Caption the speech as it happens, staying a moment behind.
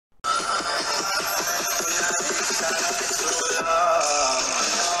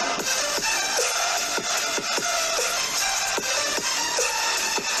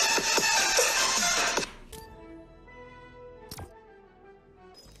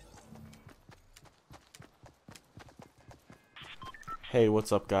Hey,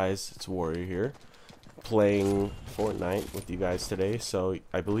 what's up guys? It's Warrior here, playing Fortnite with you guys today. So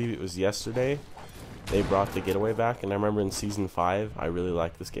I believe it was yesterday they brought the Getaway back, and I remember in Season 5 I really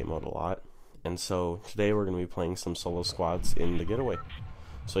liked this game mode a lot. And so today we're going to be playing some solo squads in the Getaway.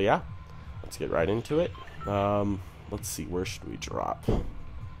 So yeah, let's get right into it. Let's see, where should we drop?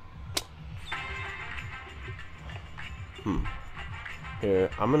 Here,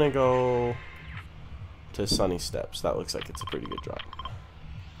 I'm going to go to Sunny Steps. That looks like it's a pretty good drop.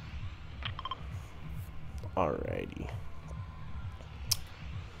 Alrighty.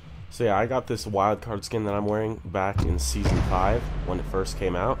 So yeah, I got this wildcard skin that I'm wearing back in Season 5 when it first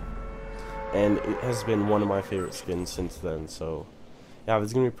came out. And it has been one of my favorite skins since then. So yeah,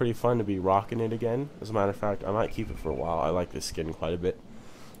 it's going to be pretty fun to be rocking it again. As a matter of fact, I might keep it for a while. I like this skin quite a bit.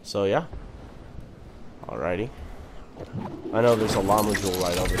 So yeah. Alrighty. I know there's a llama jewel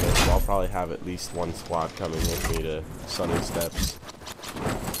right over there, so I'll probably have at least one squad coming with me to Sunny Steps.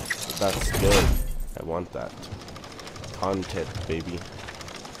 But that's good. I want that content, baby.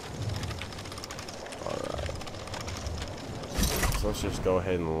 Alright. So let's just go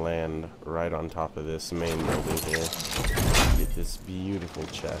ahead and land right on top of this main building here. Get this beautiful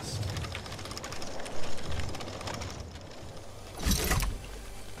chest.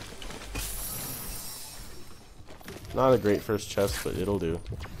 Not a great first chest, but it'll do.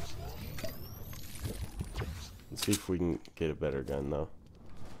 Let's see if we can get a better gun, though.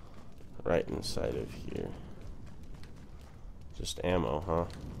 Right inside of here. Just ammo, huh?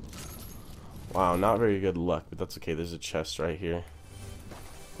 Wow, not very good luck, but that's okay. There's a chest right here.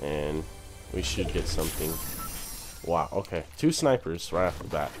 And we should get something. Wow, okay. 2 snipers right off the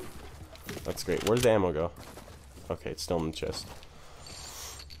bat. That's great. Where'd the ammo go? Okay, it's still in the chest.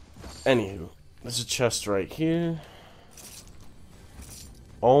 Anywho, there's a chest right here.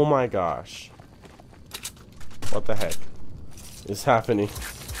 Oh my gosh. What the heck is happening?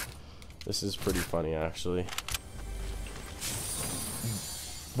 This is pretty funny, actually.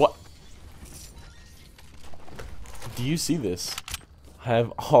 What? Do you see this? I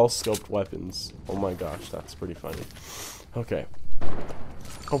have all scoped weapons. Oh my gosh, that's pretty funny. Okay.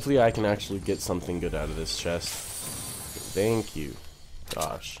 Hopefully I can actually get something good out of this chest. Thank you.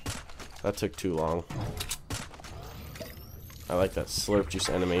 Gosh. That took too long. I like that slurp juice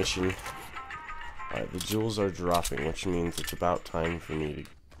animation. Alright, the jewels are dropping, which means it's about time for me to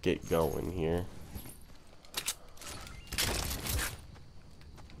get going here.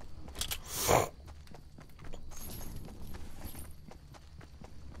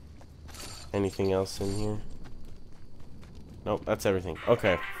 Anything else in here? Nope, that's everything.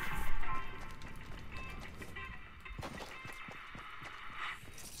 Okay.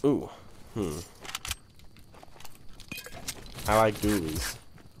 Ooh. I like dualies.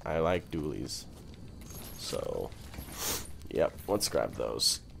 I like dualies. So, yep, let's grab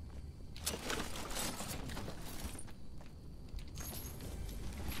those.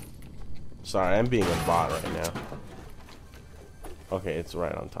 Sorry, I'm being a bot right now. Okay, it's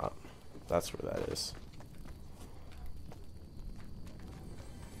right on top. That's where that is.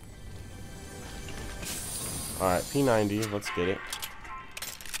 Alright, P90, let's get it.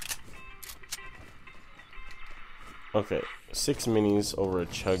 Okay, 6 minis over a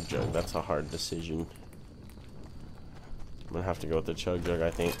chug jug. That's a hard decision. I'm gonna have to go with the chug jug,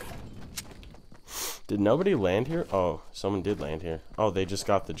 I think. Did nobody land here? Oh, someone did land here. Oh, they just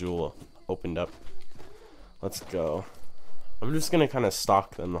got the jewel opened up. Let's go. I'm just gonna kind of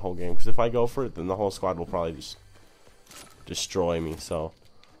stalk them the whole game, because if I go for it, then the whole squad will probably just destroy me. So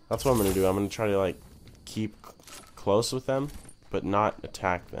that's what I'm gonna do. I'm gonna try to like keep close with them, but not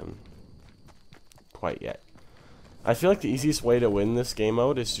attack them quite yet. I feel like the easiest way to win this game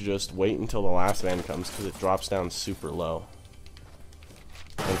mode is to just wait until the last man comes, because it drops down super low.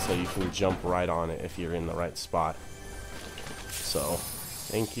 And so you can jump right on it if you're in the right spot. So,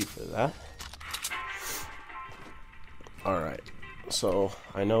 thank you for that. Alright, so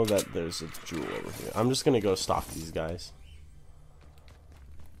I know that there's a jewel over here. I'm just going to go stalk these guys.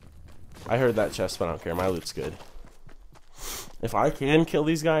 I heard that chest, but I don't care. My loot's good. If I can kill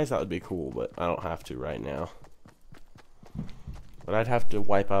these guys, that would be cool, but I don't have to right now. But I'd have to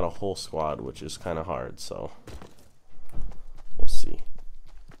wipe out a whole squad, which is kind of hard, so we'll see.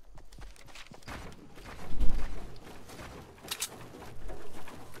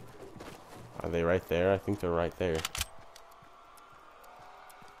 Are they right there? I think they're right there.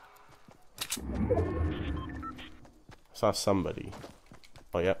 I saw somebody.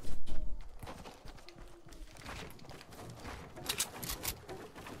 Oh, yep.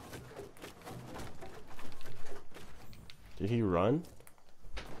 Did he run?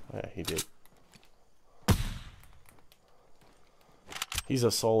 Oh, yeah, he did. He's a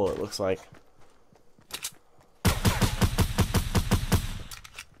solo, it looks like.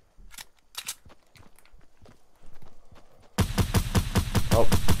 Oh.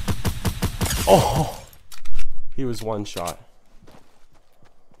 Oh! He was one shot.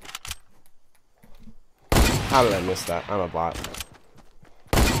 How did I miss that? I'm a bot.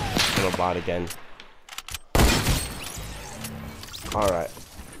 I'm a bot again. Alright.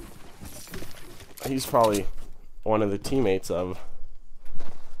 He's probably one of the teammates of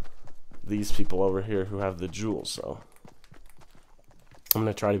these people over here who have the jewels, so I'm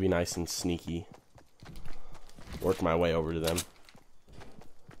gonna try to be nice and sneaky. Work my way over to them.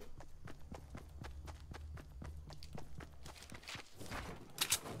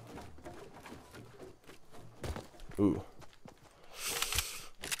 Ooh.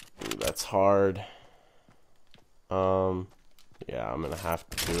 Ooh, that's hard. Yeah, I'm gonna have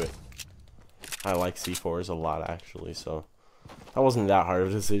to do it. I like C4s a lot, actually, so that wasn't that hard of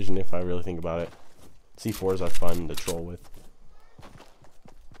a decision if I really think about it. C4s are fun to troll with.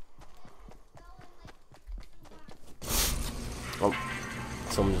 Oh,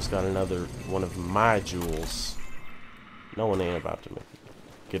 someone just got another one of my jewels. No one ain't about to make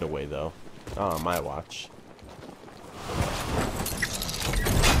a getaway, though. Oh, my watch.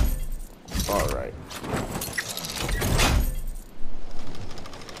 Alright.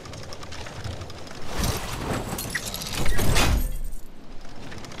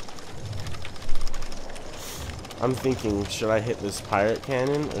 I'm thinking, should I hit this pirate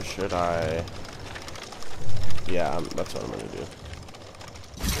cannon or should I? Yeah, that's what I'm gonna do.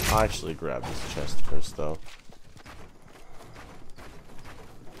 I'll actually grab this chest first, though.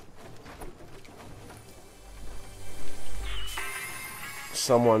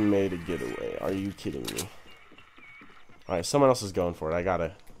 Someone made a getaway. Are you kidding me? Alright, someone else is going for it. I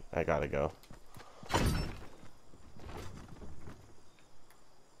gotta go.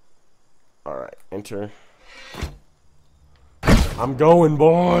 Alright, enter. I'm going,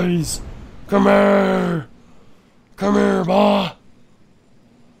 boys! Come here! Come here, boy!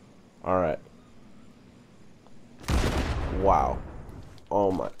 Alright. Wow.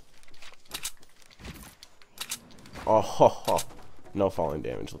 Oh my. Oh, ho, ho. No falling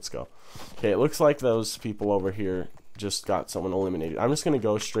damage. Let's go. Okay, it looks like those people over here just got someone eliminated. I'm just going to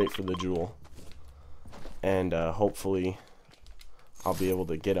go straight for the jewel. And hopefully I'll be able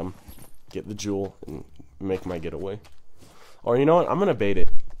to get him. Get the jewel and make my getaway. Or you know what? I'm going to bait it.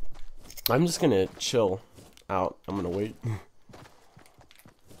 I'm just going to chill out. I'm going to wait.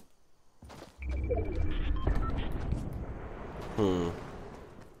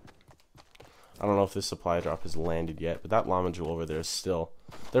 I don't know if this supply drop has landed yet, but that llama jewel over there is still...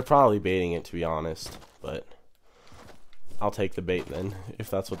 They're probably baiting it, to be honest. But I'll take the bait then.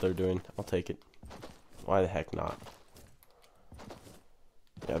 If that's what they're doing, I'll take it. Why the heck not?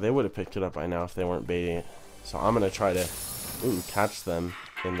 Yeah, they would have picked it up by now if they weren't baiting it. So I'm going to try to catch them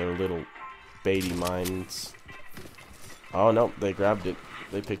in their little baity minds. Oh, no, they grabbed it.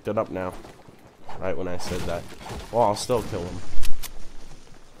 They picked it up now. Right when I said that. Well, I'll still kill them.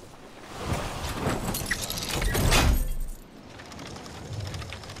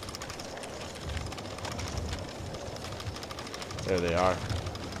 There they are.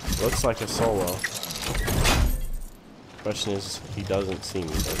 Looks like a solo. Question is, he doesn't see me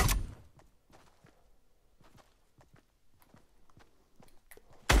though.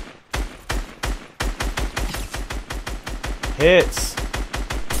 Hits!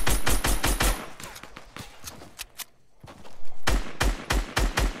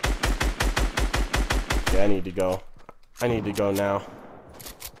 Yeah, I need to go. I need to go now.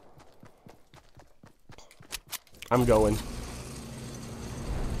 I'm going.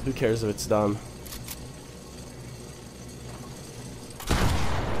 Who cares if it's dumb?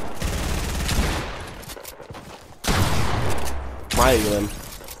 Mighty them.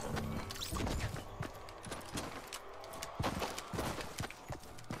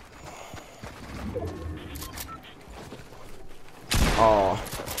 Oh,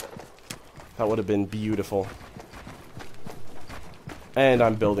 that would have been beautiful. And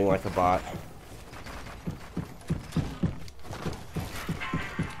I'm building like a bot.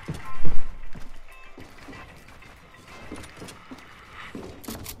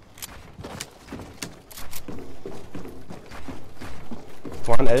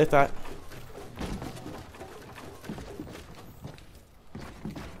 Come on, edit that.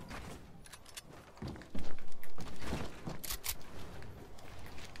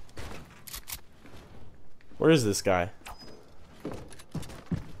 Where is this guy?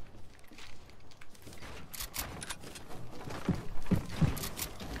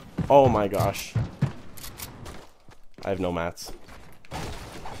 Oh my gosh. I have no mats.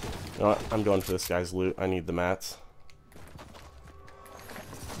 You know what? I'm going for this guy's loot. I need the mats.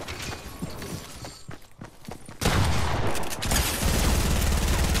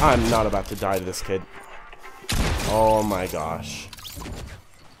 I'm not about to die to this kid. Oh my gosh.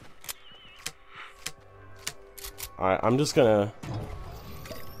 Alright, I'm just gonna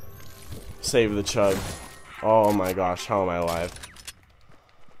save the chug. Oh my gosh, how am I alive?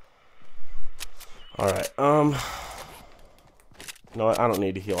 Alright, you know what? I don't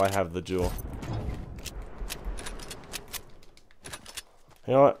need to heal. I have the jewel.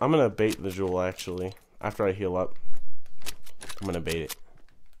 You know what? I'm gonna bait the jewel actually. After I heal up, I'm gonna bait it.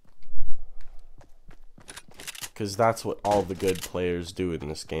 Because that's what all the good players do in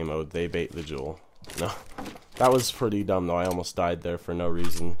this game mode. They bait the jewel. No. That was pretty dumb though. I almost died there for no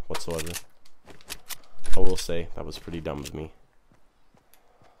reason whatsoever. I will say, that was pretty dumb of me.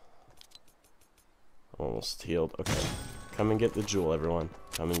 Almost healed. Okay. Come and get the jewel, everyone.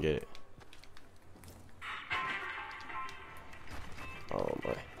 Come and get it. Oh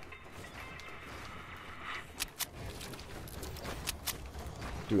my.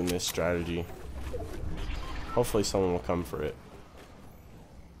 Doing this strategy. Hopefully someone will come for it.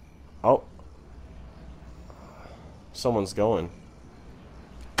 Oh. Someone's going.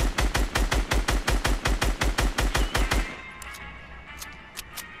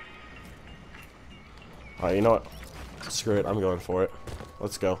 Alright, you know what? Screw it, I'm going for it.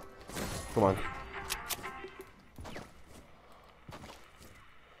 Let's go. Come on.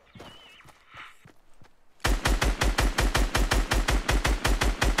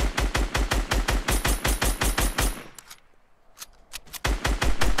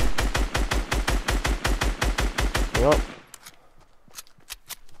 You know what?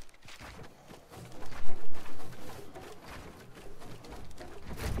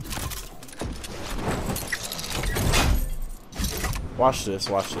 Watch this,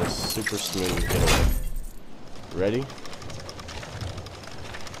 watch this. Super smooth getaway. Ready?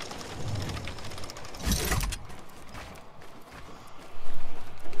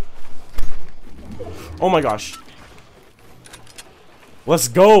 Oh my gosh. Let's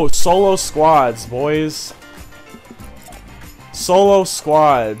go! Solo squads, boys. Solo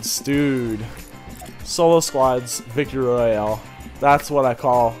squads, dude. Solo squads, Victory Royale. That's what I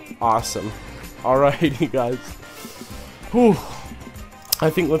call awesome. Alrighty, guys. Whew. I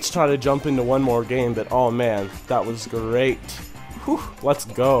think let's try to jump into one more game, but oh man, that was great. Whew. Let's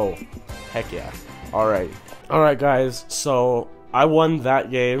go. Heck yeah. Alright. Alright, guys. So, I won that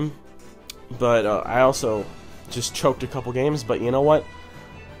game, but I also just choked a couple games, but you know what?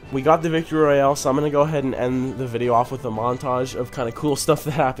 We got the Victory Royale, so I'm going to go ahead and end the video off with a montage of kind of cool stuff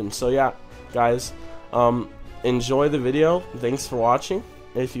that happened. So yeah, guys, enjoy the video. Thanks for watching.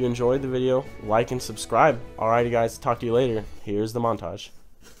 If you enjoyed the video, like and subscribe. Alrighty guys, talk to you later. Here's the montage.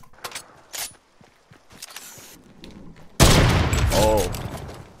 Oh.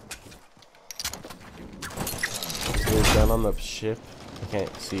 So we're done on the ship. I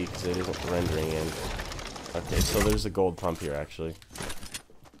can't see because it isn't rendering in. Okay, so there's a gold pump here actually.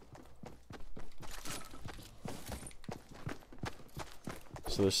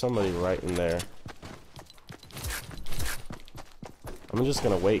 So there's somebody right in there. I'm just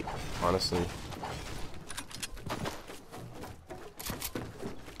gonna wait, honestly.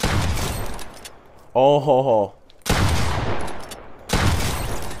 Oh ho ho.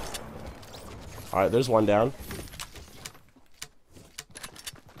 Alright, there's one down.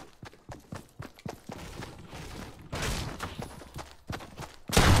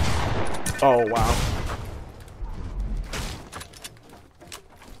 Oh wow.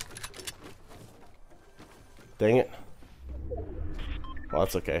 Dang it. Well,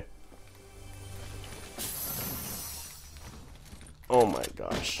 that's okay. Oh my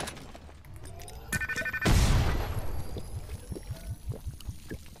gosh.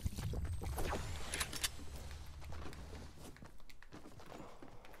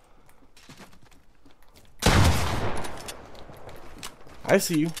 I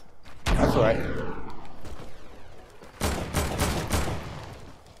see you. That's alright.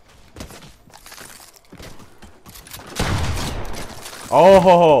 Oh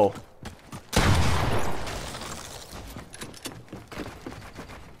ho ho.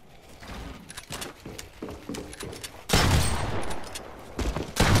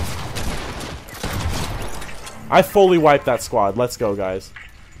 I fully wiped that squad. Let's go, guys.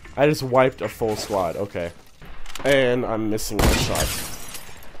 I just wiped a full squad. Okay. And I'm missing my shot.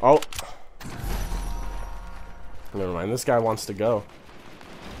 Oh. Never mind. This guy wants to go.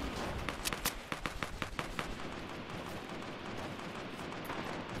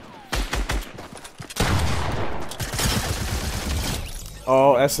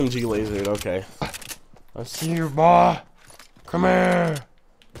 Oh, SMG lasered. Okay. I see you, boy. Come here.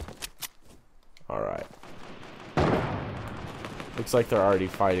 Alright. Looks like they're already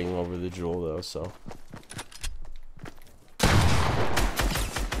fighting over the jewel, though, so.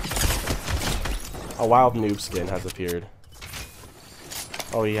 A wild noob skin has appeared.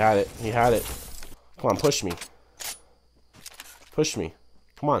 Oh, he had it. He had it. Come on, push me. Push me.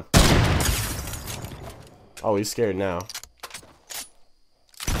 Come on. Oh, he's scared now.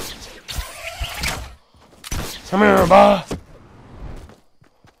 Come here, boy.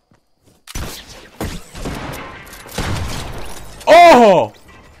 Oh!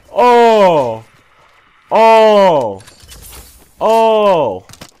 Oh! Oh! Oh!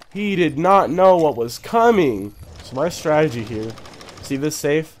 He did not know what was coming. So my strategy here, see this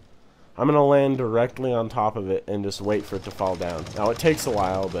safe? I'm gonna land directly on top of it and just wait for it to fall down. Now it takes a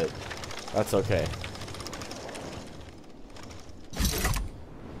while, but that's okay.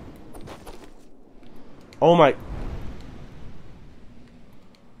 Oh my.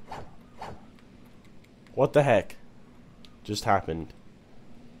 What the heck just happened?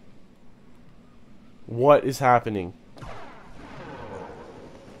 What is happening?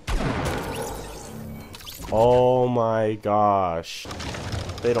 Oh my gosh.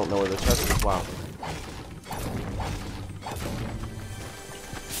 They don't know where the chest is. Wow.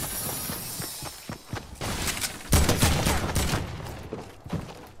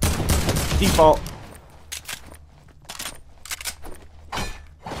 Default.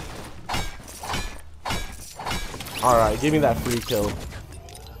 Alright, give me that free kill.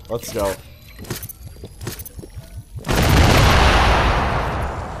 Let's go.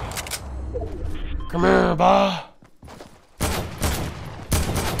 Come here, boy.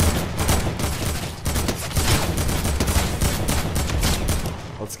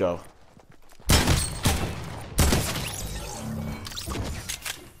 Let's go.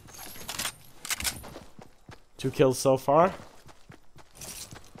 Two kills so far.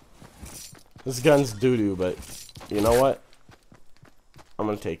 This gun's doo-doo, but you know what? I'm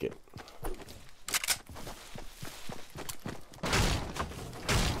gonna take it.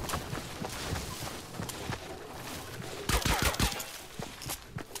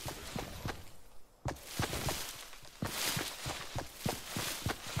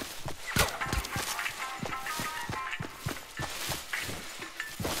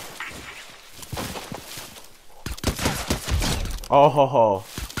 Oh ho ho.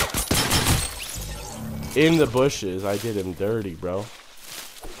 In the bushes, I did him dirty, bro.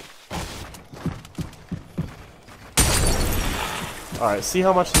 Alright, see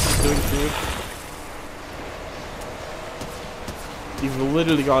how much this is doing to you? You've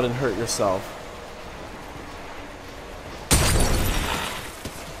literally gone and hurt yourself.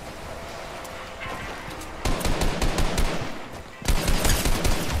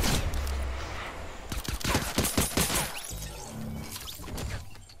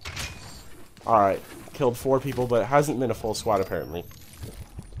 Alright, killed 4 people, but it hasn't been a full squad apparently.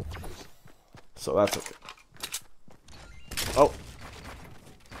 So that's okay. Oh.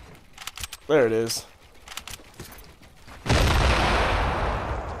 There it is.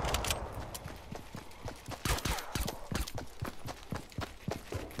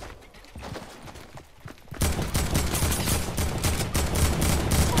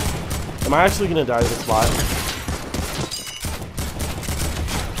 Am I actually gonna die this bot?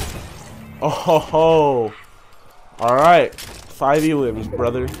 Oh ho ho! Alright, 5 elims,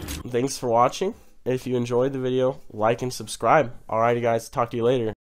 brother. Thanks for watching. If you enjoyed the video, like and subscribe. Alrighty guys, talk to you later.